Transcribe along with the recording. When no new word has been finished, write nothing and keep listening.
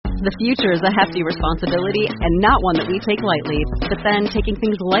The future is a hefty responsibility and not one that we take lightly. But then, taking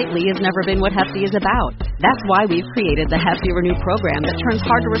things lightly has never been what Hefty is about. That's why we've created the Hefty Renew program that turns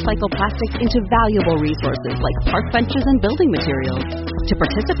hard-to-recycle plastics into valuable resources like park benches and building materials. To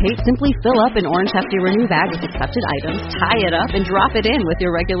participate, simply fill up an orange Hefty Renew bag with accepted items, tie it up, and drop it in with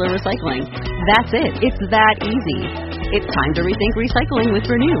your regular recycling. That's it. It's that easy. It's time to rethink recycling with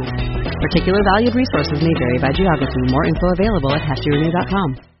Renew. Particular valued resources may vary by geography. More info available at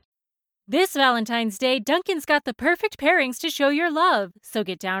heftyrenew.com. This Valentine's Day, Dunkin's got the perfect pairings to show your love. So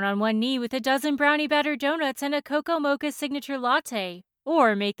get down on one knee with a dozen brownie batter donuts and a cocoa mocha signature latte.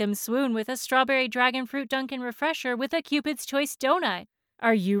 Or make them swoon with a strawberry dragon fruit Dunkin' refresher with a Cupid's Choice donut.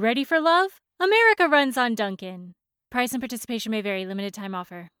 Are you ready for love? America runs on Dunkin'. Price and participation may vary. Limited time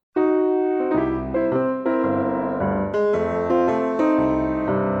offer.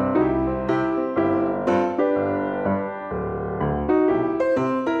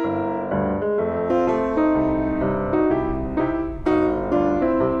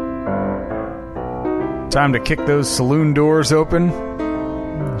 Time to kick those saloon doors open.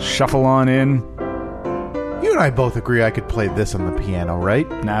 Shuffle on in. You and I both agree I could play this on the piano, right?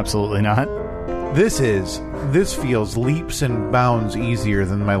 Absolutely not. This feels leaps and bounds easier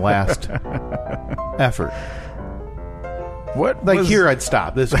than my last effort. What? Like, here I'd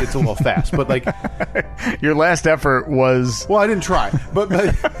stop. This gets a little fast, but like... Your last effort was... Well, I didn't try, but...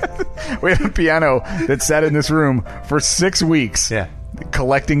 We had a piano that sat in this room for 6 weeks. Yeah.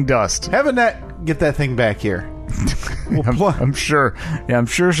 Collecting dust. Have Annette get that thing back here. I'm sure. Yeah, I'm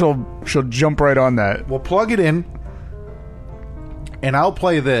sure she'll jump right on that. We'll plug it in, and I'll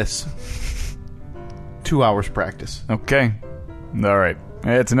play this. 2 hours practice. Okay. All right.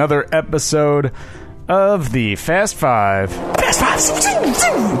 It's another episode of the Fast Five. Fast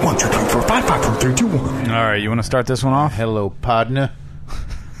Five. 1, 2, 3, 4, 5, 5, 4, 3, 2, 1. All right. You want to start this one off? Hello, partner.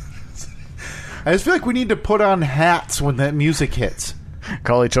 I just feel like we need to put on hats when that music hits.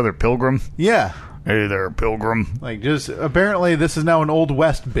 Call each other Pilgrim. Yeah. Hey there, Pilgrim. Like, just apparently this is now an Old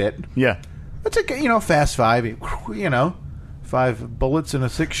West bit. Yeah. It's a Fast Five. 5 bullets in a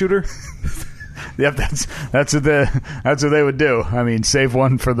 6-shooter. Yep, that's what they would do. I mean, save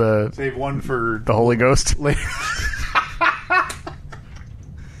one for the Holy Ghost.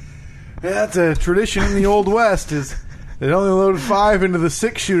 That's a tradition in the Old West. Is they only load 5 into the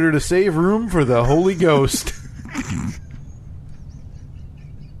 6-shooter to save room for the Holy Ghost.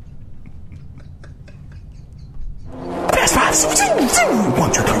 Fast Five.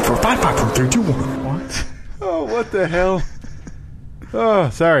 1, 2, 3, 4, 5, 5, 4, 3, 2, 1. What? Oh, what the hell? Oh,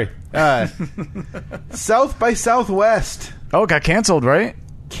 sorry. South by Southwest. Oh, it got canceled, right?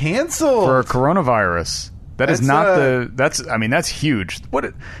 Canceled for coronavirus. That's huge.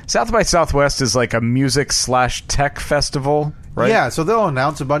 South by Southwest is like a music/tech festival, right? Yeah, so they'll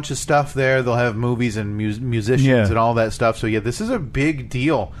announce a bunch of stuff there. They'll have movies and musicians and all that stuff. So yeah, this is a big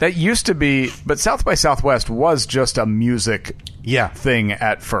deal. That used to be, but South by Southwest was just a music thing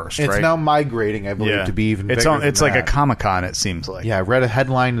at first, it's right? It's now migrating, I believe, to be even bigger. It's like a Comic-Con, it seems like. Yeah, I read a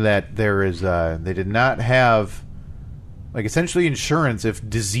headline that there is they did not have essentially insurance if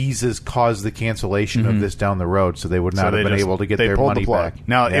diseases caused the cancellation of this down the road, so they would not have been able to get their money back.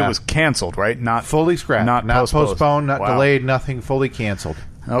 Now, it was canceled, right? Not fully scrapped. Not postponed, not delayed, nothing, fully canceled.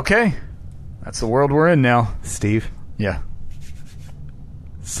 Okay. That's the world we're in now. Steve? Yeah.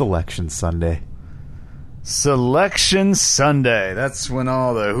 Selection Sunday. Selection Sunday. That's when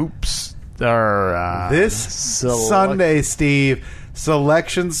all the hoops are... this Sunday, Steve...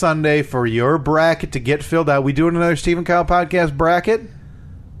 Selection Sunday for your bracket to get filled out. We doing another Steve and Kyle podcast bracket?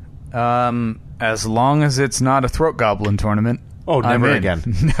 As long as it's not a throat goblin tournament. Oh, never again.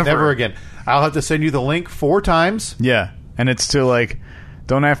 Never again. I'll have to send you the link 4 times. Yeah, and it's to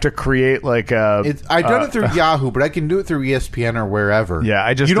don't have to create like a... I've done it through Yahoo, but I can do it through ESPN or wherever. Yeah,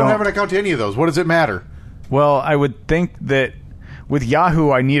 I just You don't have an account to any of those. What does it matter? Well, I would think that with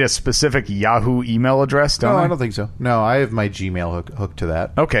Yahoo, I need a specific Yahoo email address, don't I? I don't think so. No, I have my Gmail hooked to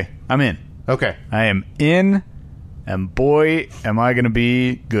that. Okay, I'm in. Okay. I am in, and boy, am I going to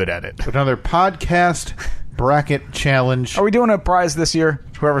be good at it. Another podcast bracket challenge. Are we doing a prize this year?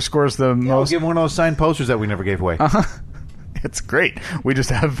 Whoever scores the most? We'll give one of those signed posters that we never gave away. It's great. We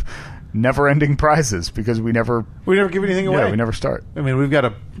just have never-ending prizes because we never give anything away. Yeah, we never start. I mean, we've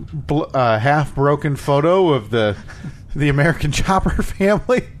got a half-broken photo of the American Chopper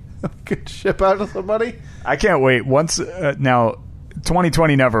family. Could ship out to somebody. I can't wait. Once now,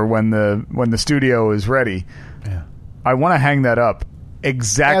 2020 never. When the studio is ready, I want to hang that up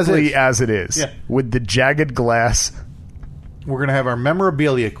exactly as it is, with the jagged glass. We're gonna have our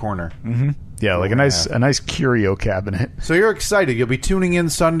memorabilia corner. Mm-hmm. Yeah, like a nice curio cabinet. So you're excited. You'll be tuning in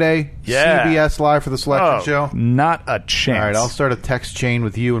Sunday. Yeah. CBS Live for the selection show. Not a chance. All right, I'll start a text chain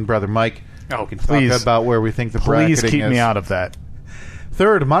with you and Brother Mike. Oh, we can please. talk about where we think the bracketing is. Please keep me out of that.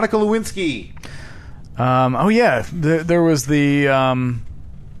 Third, Monica Lewinsky. There was the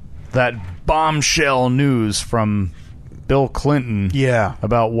that bombshell news from Bill Clinton. Yeah.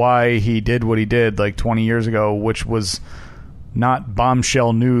 About why he did what he did like 20 years ago, which was not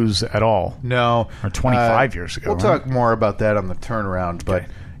bombshell news at all. No. Or 25 years ago. We'll talk more about that on the turnaround, but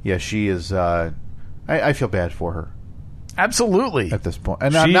yeah, she is I feel bad for her. Absolutely. At this point.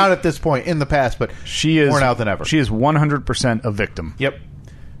 And not at this point, in the past, but she is more now than ever. She is 100% a victim. Yep.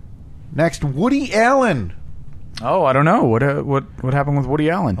 Next, Woody Allen. Oh, I don't know. What happened with Woody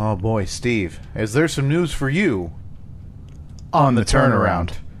Allen? Oh, boy, Steve. Is there some news for you on the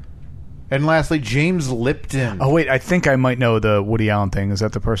turnaround? And lastly, James Lipton. Oh, wait. I think I might know the Woody Allen thing. Is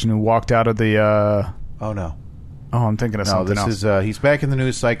that the person who walked out of the... Oh, no. Oh, I'm thinking of something else. Is he's back in the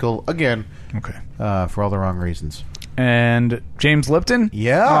news cycle again. Okay. For all the wrong reasons. And James Lipton?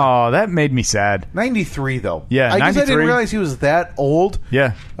 Yeah. Oh, that made me sad. 93, though. Yeah, 93. I didn't realize he was that old.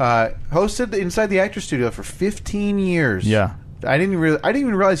 Yeah. Hosted Inside the Actors Studio for 15 years. Yeah. I didn't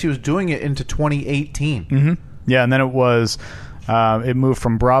even realize he was doing it into 2018. Mm-hmm. Yeah, and then it was... it moved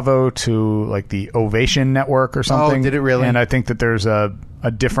from Bravo to like the Ovation Network or something. Oh, did it really? And I think that there's a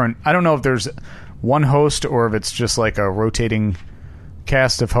different... I don't know if there's one host or if it's just like a rotating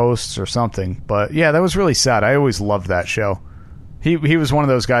cast of hosts or something. But yeah, that was really sad. I always loved that show. He was one of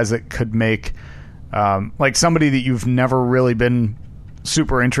those guys that could make like somebody that you've never really been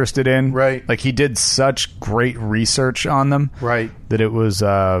super interested in. Right. Like he did such great research on them. Right. That it was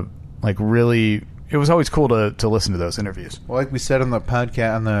like really... It was always cool to listen to those interviews. Well, like we said on the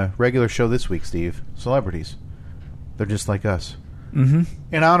podcast, on the regular show this week, Steve, celebrities. They're just like us. Mm-hmm.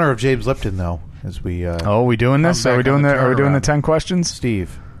 In honor of James Lipton, though, as we... are we doing this? Are we doing the 10 questions?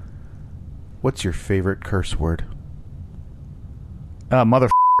 Steve, what's your favorite curse word?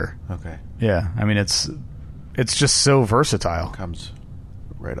 Motherfucker. Okay. Yeah, I mean, it's just so versatile. Comes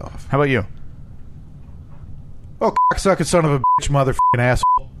right off. How about you? Oh, cocksucker son of a bitch, motherfucking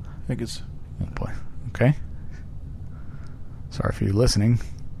asshole. I think it's... Oh, boy. Okay. Sorry for you listening.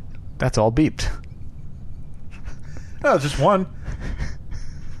 That's all beeped. No, just one.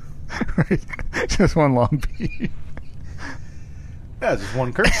 Right. Just one long beep. Yeah, just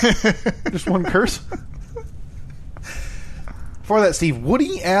one curse. Just one curse. Before that, Steve,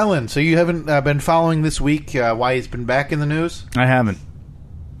 Woody Allen. So you haven't been following this week why he's been back in the news? I haven't.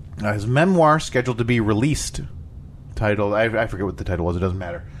 His memoir scheduled to be released. Titled, I forget what the title was. It doesn't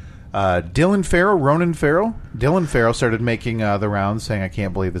matter. Ronan Farrow. Dylan Farrow started making the rounds saying, I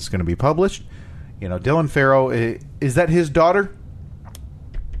can't believe this is going to be published. You know, Dylan Farrow, is that his daughter?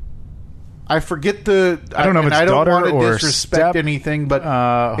 I forget the... I don't know if it's daughter or I don't want to disrespect anything, but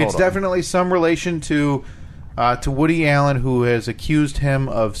it's definitely some relation to Woody Allen, who has accused him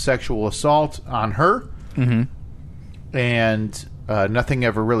of sexual assault on her. Mm-hmm. And nothing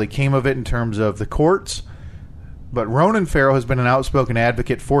ever really came of it in terms of the courts. But Ronan Farrow has been an outspoken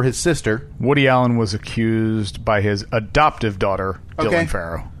advocate for his sister. Woody Allen was accused by his adoptive daughter, Dylan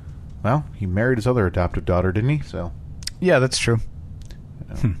Farrow. Well, he married his other adoptive daughter, didn't he? So, yeah, that's true.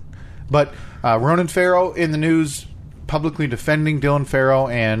 But Ronan Farrow in the news publicly defending Dylan Farrow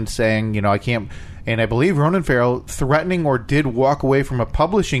and saying, you know, I can't... And I believe Ronan Farrow threatening or did walk away from a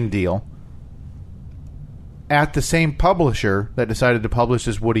publishing deal at the same publisher that decided to publish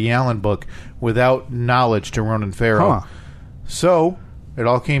this Woody Allen book without knowledge to Ronan Farrow. Huh. So, it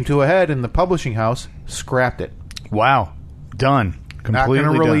all came to a head and the publishing house scrapped it. Wow. Done. Completely not going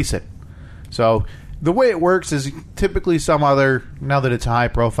to release done. it. So, the way it works is typically some other, now that it's a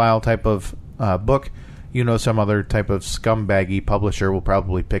high-profile type of book, you know, some other type of scumbaggy publisher will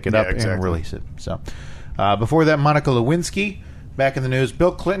probably pick it up and release it. So, before that, Monica Lewinsky, back in the news.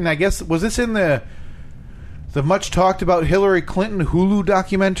 Bill Clinton, I guess, was this in the much talked about Hillary Clinton Hulu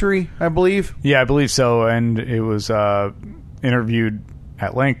documentary, I believe? Yeah, I believe so. And it was interviewed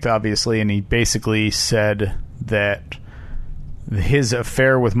at length, obviously, and he basically said that his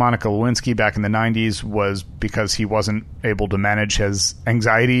affair with Monica Lewinsky back in the 90s was because he wasn't able to manage his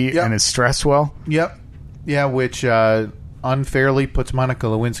anxiety and his stress well. Yep. Yeah, which unfairly puts Monica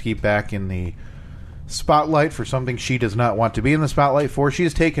Lewinsky back in the spotlight for something she does not want to be in the spotlight for. She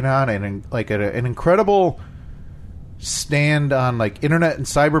has taken on an incredible stand on like internet and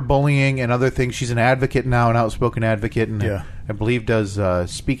cyberbullying and other things. She's an advocate now, an outspoken advocate, and I believe does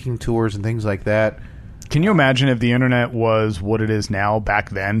speaking tours and things like that. Can you imagine if the internet was what it is now back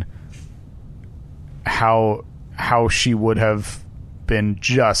then? How she would have been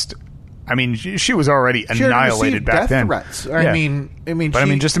just I mean, she was already She annihilated back death then. Threats. Yeah. I mean,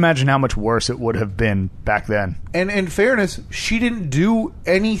 But just imagine how much worse it would have been back then. And in fairness, she didn't do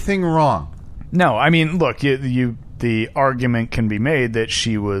anything wrong. No, I mean, look, the argument can be made that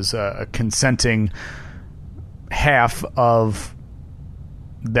she was a consenting half of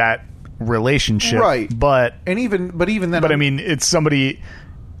that relationship, right? But even then, but I mean, it's somebody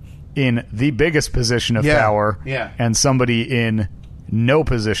in the biggest position of power, and somebody in no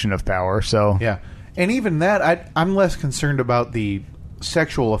position of power. So and even that, I'm less concerned about the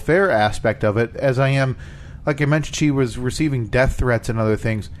sexual affair aspect of it, as I am, like I mentioned, she was receiving death threats and other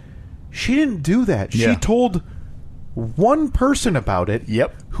things. She didn't do that. She told one person about it.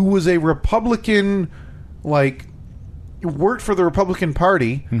 Yep. Who was a Republican, worked for the Republican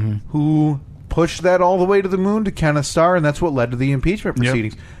Party, who pushed that all the way to the moon to Kenneth Starr, and that's what led to the impeachment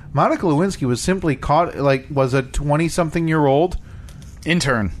proceedings. Yep. Monica Lewinsky was simply caught, was a 20-something-year-old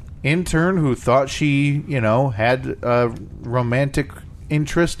intern who thought she, had a romantic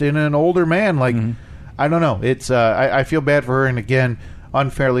interest in an older man. I don't know. It's I feel bad for her, and again,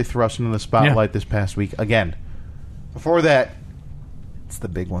 unfairly thrust into the spotlight this past week. Again, before that, it's the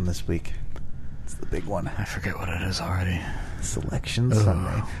big one this week. It's the big one. I forget what it is already. Selection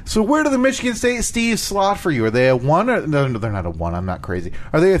Sunday. So where do the Michigan State Steves slot for you? Are they a 1? Or, no, they're not a 1. I'm not crazy.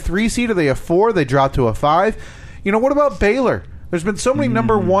 Are they a 3 seed? Are they a 4? They drop to a 5? What about Baylor? There's been so many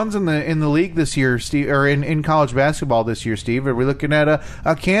number ones in the league this year, Steve, or in college basketball this year, Steve. Are we looking at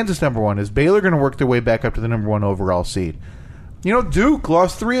a Kansas number 1? Is Baylor going to work their way back up to the number 1 overall seed? Duke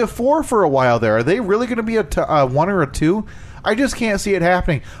lost 3 of 4 for a while there. Are they really going to be a 1 or a 2? I just can't see it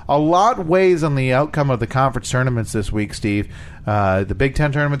happening. A lot weighs on the outcome of the conference tournaments this week, Steve. The Big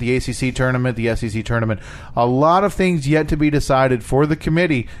Ten tournament, the ACC tournament, the SEC tournament. A lot of things yet to be decided for the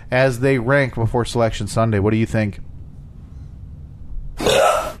committee as they rank before Selection Sunday. What do you think?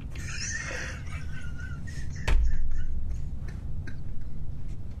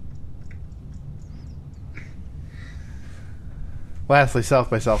 Lastly, South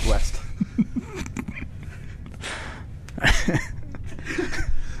by Southwest.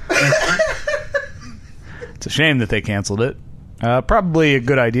 It's a shame that they canceled it. Probably a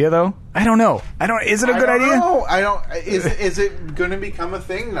good idea, though. I don't know. Is it a good idea? No, I don't. Is it going to become a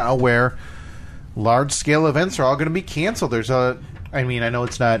thing now where large scale events are all going to be canceled? I know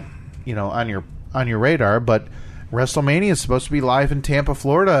it's not on your radar, but WrestleMania is supposed to be live in Tampa,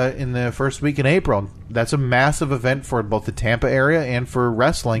 Florida in the first week in April. That's a massive event for both the Tampa area and for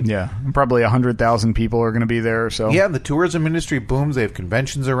wrestling. Yeah, probably 100,000 people are going to be there. So yeah, the tourism industry booms. They have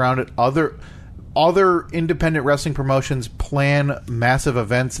conventions around it. Other independent wrestling promotions plan massive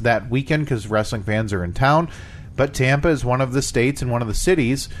events that weekend because wrestling fans are in town. But Tampa is one of the states and one of the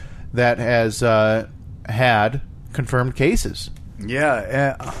cities that has had confirmed cases.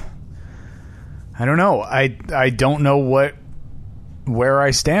 Yeah, I don't know. I don't know where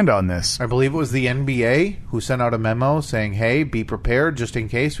I stand on this. I believe it was the NBA who sent out a memo saying, hey, be prepared just in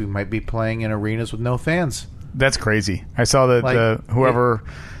case we might be playing in arenas with no fans. That's crazy. I saw that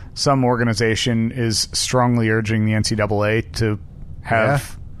some organization is strongly urging the NCAA to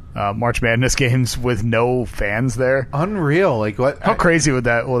have March Madness games with no fans there. Unreal. What? How crazy will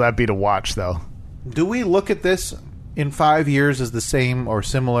that be to watch, though? Do we look at this in 5 years as the same or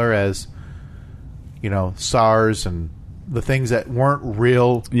similar as SARS and the things that weren't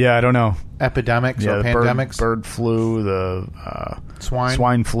real? Yeah, I don't know. Epidemics or pandemics? Bird flu, the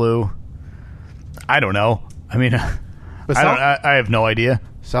swine flu. I don't know. I mean, I have no idea.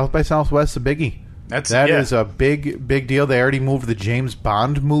 South by Southwest, a biggie. That is a big deal. They already moved the James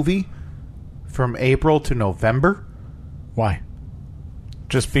Bond movie from April to November. Why?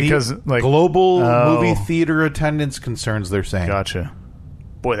 Just because global movie theater attendance concerns, they're saying. Gotcha.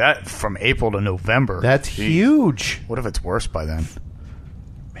 Boy, that from April to November. That's huge. What if it's worse by then?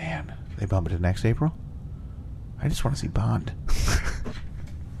 Man, they bump it to next April? I just want to see Bond.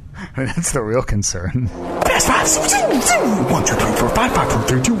 I mean, that's the real concern. Fast 5, 1, 2, 3, 4, 5, 5, 4,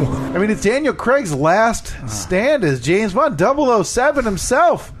 3, 2, 1. I mean, it's Daniel Craig's last stand as James Bond, 007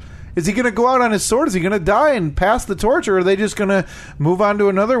 himself. Is he going to go out on his sword? Is he going to die and pass the torch, or are they just going to move on to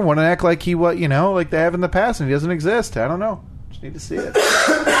another one and act like like they have in the past and he doesn't exist? I don't know. Just need to see it.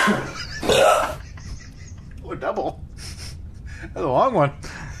 Oh, double. That's a long one.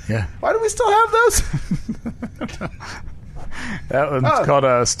 Yeah. Why do we still have those? That one's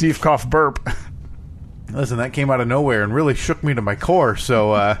called Steve Cough Burp. Listen, that came out of nowhere and really shook me to my core,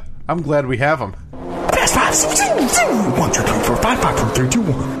 so I'm glad we have them. Fast 5, 1, 2, 3, 4, 5, 5, 4, 3, 2,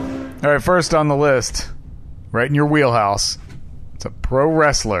 1. All right, first on the list, right in your wheelhouse, it's a pro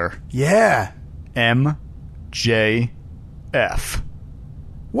wrestler. Yeah. MJF.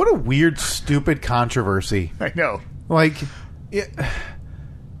 What a weird, stupid controversy. I know. Like,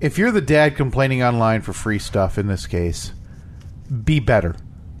 if you're the dad complaining online for free stuff in this case, be better.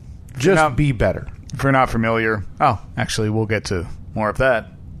 Just be better. If you're not familiar, actually, we'll get to more of that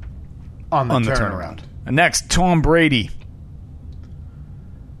on the turnaround. And next, Tom Brady.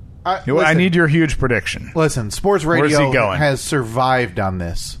 I need your huge prediction. Listen, sports radio has survived on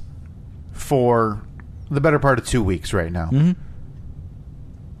this for the better part of 2 weeks right now. Mm-hmm.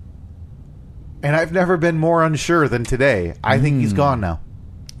 And I've never been more unsure than today. I think he's gone now.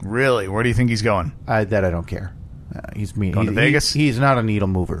 Really? Where do you think he's going? That I don't care. He's me. Going to Vegas? He's not a needle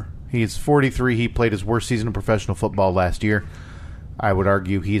mover. He's 43. He played his worst season of professional football last year. I would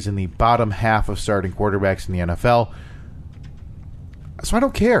argue he's in the bottom half of starting quarterbacks in the NFL. So I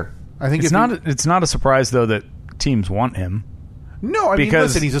don't care. I think it's not a surprise though that teams want him. No, I mean,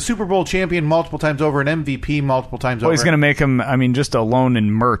 listen, he's a Super Bowl champion multiple times over, an MVP multiple times over. Well, he's going to make him. I mean, just alone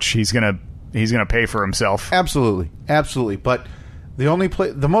in merch, he's going to pay for himself. Absolutely. But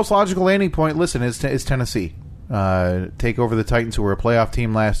the most logical landing point, listen, is Tennessee. Take over the Titans, who were a playoff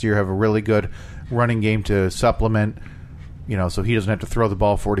team last year, have a really good running game to supplement. So he doesn't have to throw the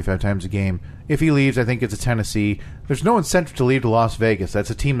ball 45 times a game. If he leaves, I think it's a Tennessee. There's no incentive to leave to Las Vegas. That's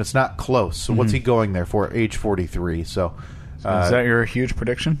a team that's not close. So what's he going there for? Age 43. So is that your huge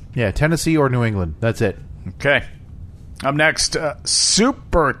prediction? Yeah, Tennessee or New England. That's it. Okay. Up next,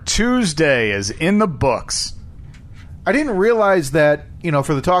 Super Tuesday is in the books. I didn't realize that,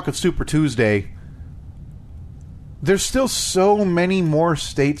 for the talk of Super Tuesday, there's still so many more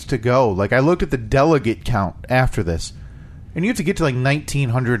states to go. Like, I looked at the delegate count after this, and you have to get to like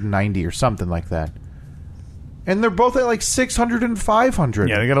 1,990 or something like that. And they're both at like 600 and 500.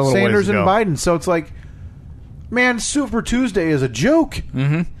 Yeah, they got a little Sanders ways to and go. Biden. So it's like, man, Super Tuesday is a joke.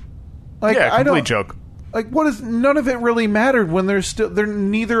 Mm-hmm. Like, complete joke. Like, none of it really mattered when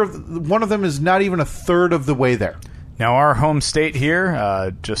one of them is not even a third of the way there. Now, our home state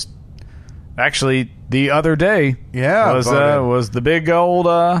here, actually, the other day, was the big old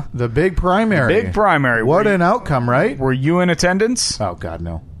the big primary. Big primary. What an outcome, right? Were you in attendance? Oh God,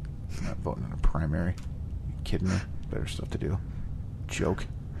 no! I'm not voting in a primary. You kidding me? Better stuff to do. Joke.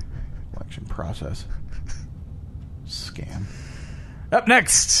 Election process. Scam. Up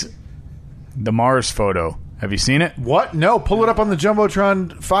next, the Mars photo. Have you seen it? What? No. Pull it up on the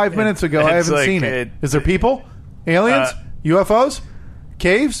Jumbotron 5 minutes ago. I haven't seen it. Is there people? Aliens? UFOs?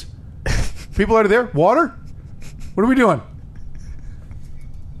 Caves? People out of there? Water? What are we doing?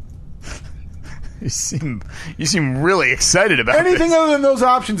 You seem really excited about anything this. Other than those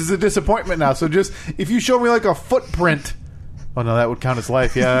options is a disappointment now. So just if you show me like a footprint, oh no, that would count as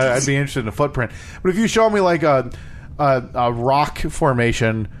life. Yeah, I'd be interested in a footprint. But if you show me like a rock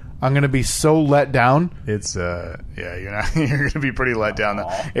formation, I'm going to be so let down. It's you're going to be pretty let down.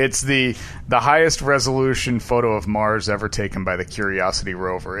 It's the highest resolution photo of Mars ever taken by the Curiosity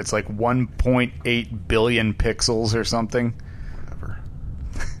rover. It's like 1.8 billion pixels or something. Whatever.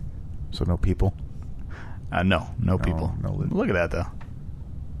 So no people. No people. No. Look at that though.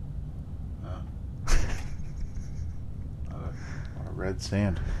 A lot of red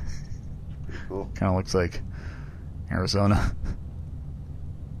sand. Pretty cool. Kind of looks like Arizona.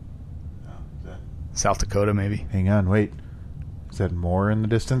 South Dakota, maybe. Hang on, wait. Is that more in the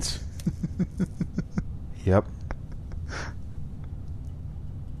distance? Yep.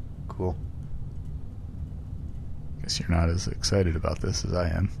 Cool. Guess you're not as excited about this as I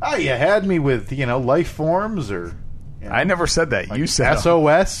am. Oh, you had me with, life forms or... I never said that. Like you said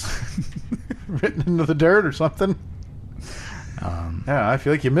SOS written into the dirt or something. Yeah, I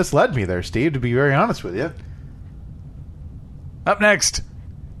feel like you misled me there, Steve, to be very honest with you. Up next...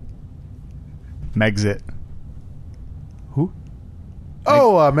 Megxit. Who?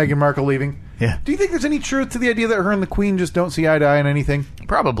 Oh, Meghan Markle leaving. Yeah. Do you think there's any truth to the idea that her and the Queen just don't see eye to eye on anything?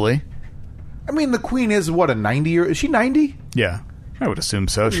 Probably. I mean, the Queen is, what, a 90-year... Is she 90? Yeah. I would assume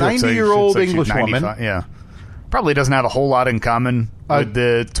so. 90-year-old English woman. Yeah. Probably doesn't have a whole lot in common with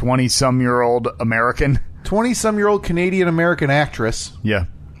the 20-some-year-old American. 20-some-year-old Canadian-American actress. Yeah.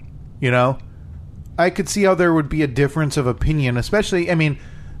 I could see how there would be a difference of opinion, especially... I mean...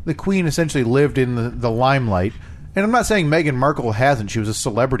 The Queen essentially lived in the limelight. And I'm not saying Meghan Markle hasn't. She was a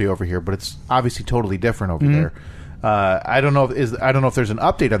celebrity over here, but it's obviously totally different over there. I don't know if there's an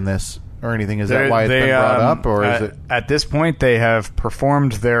update on this or anything. Is that why it's been brought up, or is it at this point they have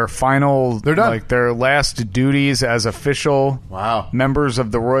performed their final? They're done. Like their last duties as official members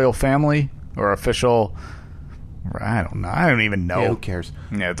of the royal family or official. I don't know. I don't even know. Yeah, who cares?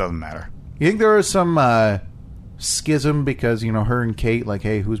 Yeah, it doesn't matter. You think there was some schism because her and Kate, like,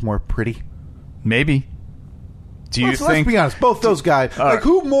 hey, who's more pretty? Maybe. Do you let's think? be honest, both those guys,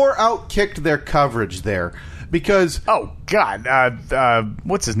 who more outkicked their coverage there? Because Oh God,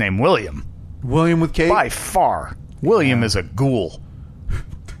 what's his name? William. William with K. By far, William is a ghoul.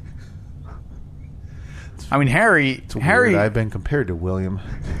 I mean, Harry. Weird. I've been compared to William.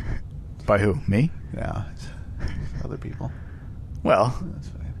 By who? Me? Yeah, it's other people. Well, That's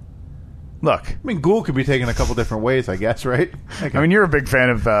fine. look. I mean, ghoul could be taken a couple different ways, I guess, right? I mean, you're a big fan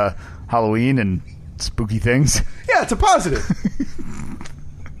of Halloween and spooky things. Yeah, it's a positive.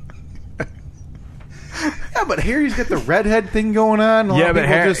 Yeah, but Harry's got the redhead thing going on. A lot of people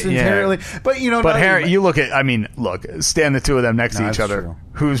just inherently. But But Harry, you look at. I mean, look. Stand the two of them next to No, each that's other. true.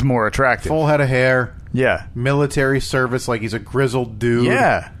 Who's more attractive? full head of hair, Yeah. military service, like he's a grizzled dude.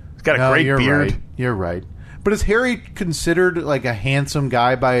 Yeah. He's got a great you're beard. Right. You're right. But is Harry considered like a handsome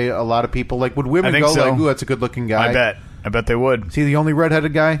guy by a lot of people? Like, would women I think go so. like, "Ooh, that's a good-looking guy"? I bet they would. Is he the only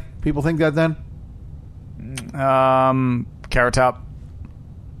redheaded guy? People think that then? Carrot Top.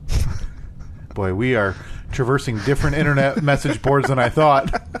 Boy, we are traversing different internet message boards than I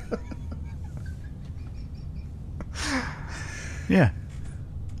thought. Yeah.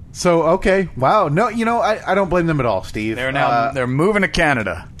 So, okay. Wow. No, I don't blame them at all, Steve. They're now they're moving to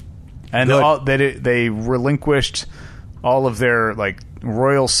Canada, and they relinquished all of their like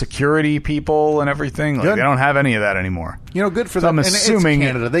royal security people and everything. Like, Good. they don't have any of that anymore. Good for So them. I'm And assuming- it's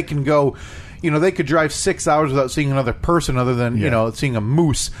Canada. They can go. They could drive 6 hours without seeing another person other than seeing a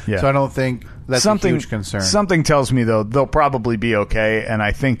moose. Yeah. So I don't think that's a huge concern. Something tells me though they'll probably be okay, and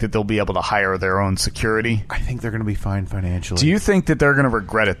I think that they'll be able to hire their own security. I think they're going to be fine financially. Do you think that they're going to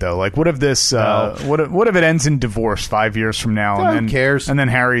regret it though? Like, what if this? No. What if it ends in divorce 5 years from now? Who And then cares? And then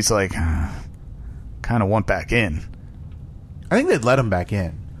Harry's like, kind of want back in. I think they'd let him back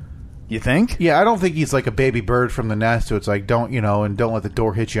in. You think? Yeah, I don't think he's like a baby bird from the nest who it's like, don't let the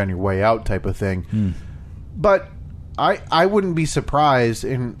door hit you on your way out type of thing. But I wouldn't be surprised,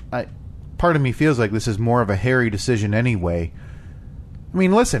 and part of me feels like this is more of a Harry decision anyway. I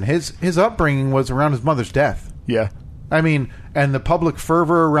mean, listen, his upbringing was around his mother's death. Yeah. I mean, and the public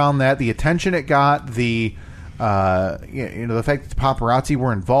fervor around that, the attention it got, the the fact that the paparazzi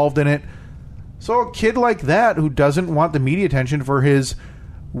were involved in it. So a kid like that who doesn't want the media attention for his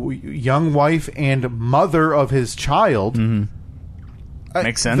young wife and mother of his child,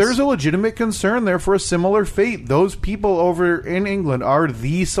 Makes sense. There's a legitimate concern there for a similar fate. Those people over in England are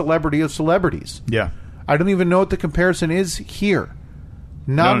the celebrity of celebrities. Yeah. I don't even know what the comparison is here.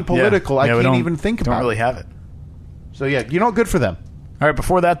 Non-political. I can't even think about Don't really it. have it. So yeah, good for them. All right.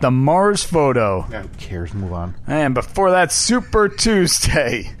 Before that, the Mars photo, Who cares? Move on. and before that, Super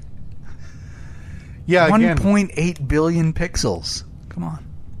Tuesday. Yeah, again, 1.8 billion pixels. Come on.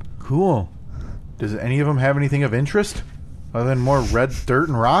 cool. Does any of them have anything of interest other than more red dirt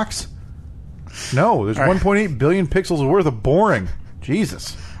and rocks? No, there's All right. 1.8 billion pixels worth of boring.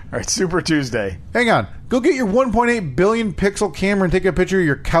 Jesus. All right, Super Tuesday. Hang on. Go get your 1.8 billion pixel camera and take a picture of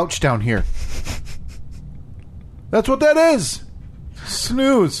your couch down here. That's what that is.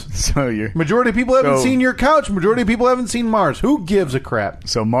 Snooze. So you're Majority of people haven't So- seen your couch. Majority of people haven't seen Mars. Who gives a crap?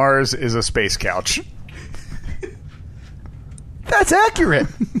 so Mars is a space couch. That's accurate.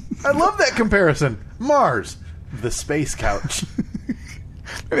 I love that comparison. Mars, the space couch.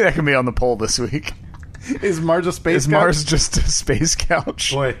 Maybe that can be on the poll this week. Is Mars a space Is couch? Mars just a space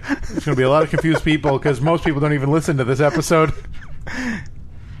couch? Boy, there's going to be a lot of confused people because most people don't even listen to this episode.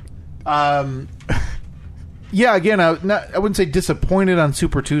 Yeah, again, I wouldn't say disappointed on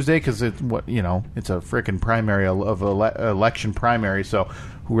Super Tuesday because it's a frickin' primary of election primary, so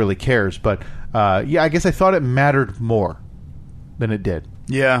who really cares? But I guess I thought it mattered more than it did.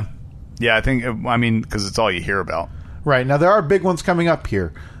 Yeah. Yeah, I mean, because it's all you hear about. Right, now there are big ones coming up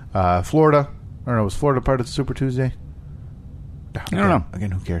here. Florida. I don't know, was Florida part of Super Tuesday? I don't know.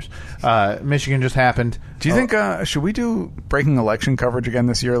 Again, who cares? Michigan just happened. Do you think, should we do breaking election coverage again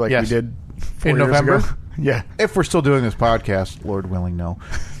this year like Yes. we did 4 In years November? ago? Yeah. If we're still doing this podcast, Lord willing, no.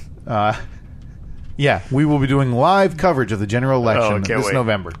 Yeah, we will be doing live coverage of the general election can't this wait.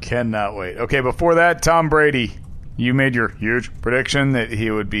 November. Cannot wait. Okay, before that, Tom Brady. You made your huge prediction that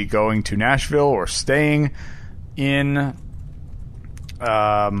he would be going to Nashville or staying in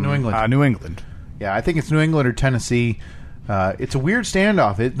New England. New England. Yeah, I think it's New England or Tennessee. It's a weird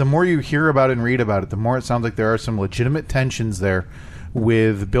standoff. The more you hear about it and read about it, the more it sounds like there are some legitimate tensions there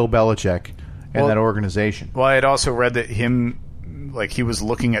with Bill Belichick and that organization. Well, I had also read that he was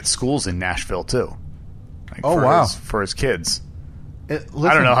looking at schools in Nashville too. For his kids. I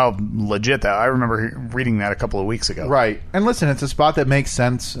don't know how legit that. I remember reading that a couple of weeks ago. Right. And listen, it's a spot that makes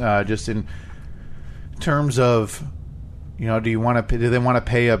sense just in terms of, You know, do they want to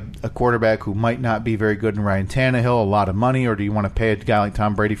pay a quarterback who might not be very good in Ryan Tannehill a lot of money, or do you want to pay a guy like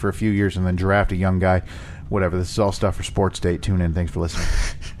Tom Brady for a few years and then draft a young guy? Whatever. This is all stuff for Sports Date. Tune in. Thanks for listening.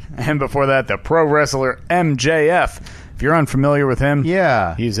 And before that, the pro wrestler MJF. If you're unfamiliar with him,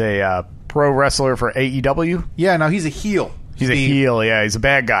 he's a pro wrestler for AEW. Yeah, no, he's a heel. He's a heel, yeah. He's a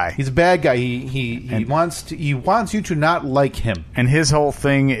bad guy. He's a bad guy. He wants you to not like him. And his whole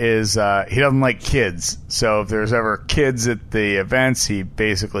thing is he doesn't like kids. So if there's ever kids at the events, he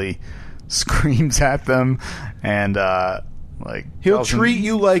basically screams at them and he'll treat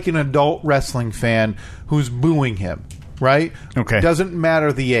you like an adult wrestling fan who's booing him, right? Okay. Doesn't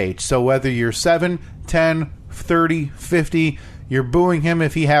matter the age. So whether you're 7, 10, 30, 50, you're booing him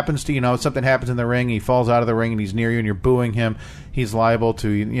if he happens to, something happens in the ring, he falls out of the ring and he's near you and you're booing him. He's liable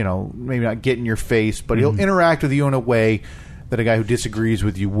to, maybe not get in your face, but he'll interact with you in a way that a guy who disagrees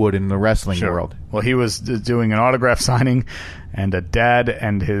with you would in the wrestling world. Well, he was doing an autograph signing, and a dad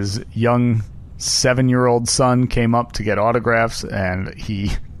and his young 7-year-old son came up to get autographs, and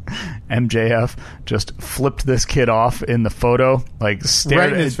MJF just flipped this kid off in the photo, stared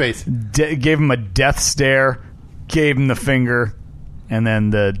right in his face, gave him a death stare, gave him the finger, and then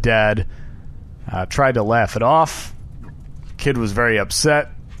the dad tried to laugh it off. Kid was very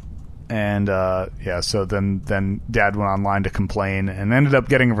upset, and so then dad went online to complain and ended up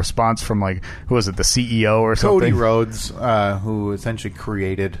getting a response from who was it, the CEO or something? Cody Rhodes, who essentially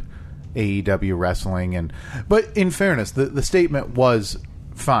created AEW wrestling. But in fairness, the statement was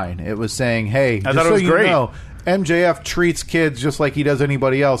fine. It was saying, hey, I thought it was great. MJF treats kids just like he does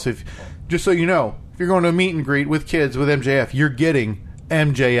anybody else. Just so you know, if you're going to a meet and greet with kids with MJF, you're getting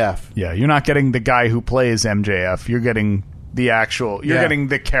MJF. Yeah, you're not getting the guy who plays MJF. You're getting the actual. You're getting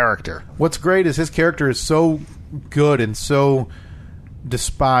the character. What's great is his character is so good and so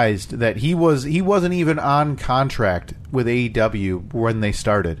despised that he wasn't even on contract with AEW when they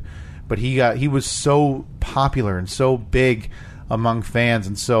started, but he was so popular and so big among fans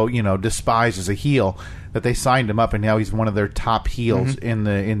and so despised as a heel that they signed him up, and now he's one of their top heels in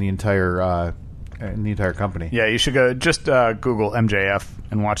the entire company. Yeah, you should go just Google MJF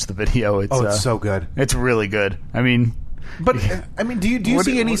and watch the video. It's so good. It's really good. I mean, do you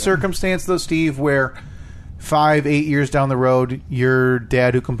see any circumstance though, Steve, where 5-8 years down the road, your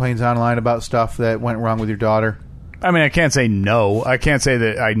dad who complains online about stuff that went wrong with your daughter? I mean, I can't say no. I can't say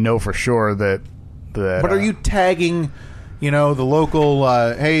that I know for sure that. But are you tagging, the local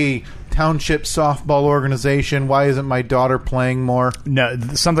hey, township softball organization? Why isn't my daughter playing more? No,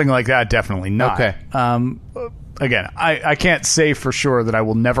 something like that. Definitely not. Okay. Again, I can't say for sure that I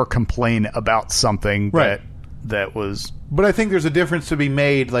will never complain about something that was. But I think there's a difference to be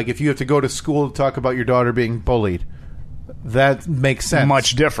made. Like if you have to go to school to talk about your daughter being bullied, that makes sense.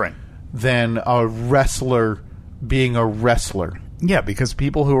 Much different than a wrestler being a wrestler. Yeah, because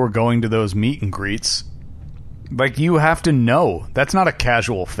people who are going to those meet and greets, you have to know. That's not a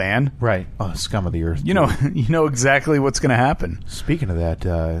casual fan. Right. Oh, scum of the earth. You know exactly what's going to happen. Speaking of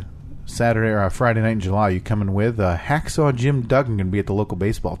that, Saturday or Friday night in July, you coming with Hacksaw Jim Duggan going to be at the local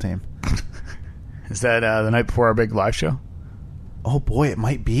baseball team. Is that the night before our big live show? Oh, boy, it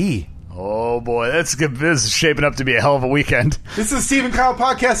might be. Oh, boy, that's good. This is shaping up to be a hell of a weekend. This is Steve and Kyle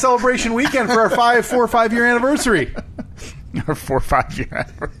Podcast Celebration Weekend for our 4 or 5 year anniversary. Our 4 or 5 year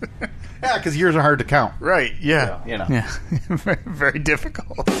anniversary. Yeah, because years are hard to count. Right, yeah. Yeah. Very, very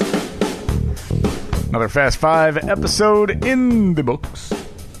difficult. Another Fast 5 episode in the books.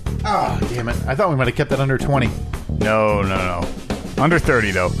 Oh, damn it. I thought we might have kept that under 20. No. Under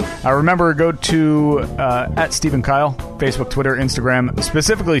 30, though. Remember, go to at Stephen Kyle, Facebook, Twitter, Instagram.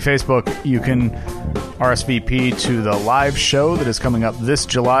 Specifically Facebook, you can RSVP to the live show that is coming up this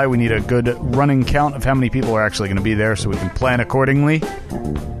July. We need a good running count of how many people are actually going to be there so we can plan accordingly.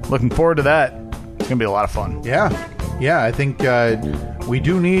 Looking forward to that. It's going to be a lot of fun. Yeah, I think we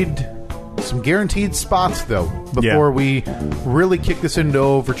do need some guaranteed spots, though, before we really kick this into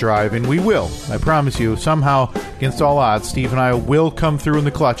overdrive, and we will. I promise you, somehow, against all odds, Steve and I will come through in the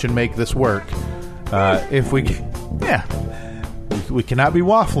clutch and make this work. If we... Yeah. We cannot be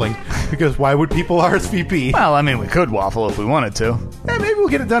waffling, because why would people RSVP? Well, I mean, we could waffle if we wanted to. Yeah, maybe we'll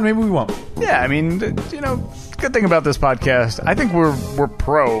get it done, maybe we won't. Yeah, I mean, good thing about this podcast, I think we're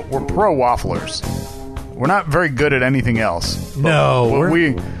pro wafflers. We're not very good at anything else. No.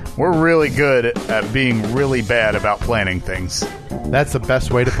 We're really good at being really bad about planning things. That's the best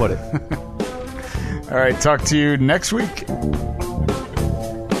way to put it. All right, talk to you next week.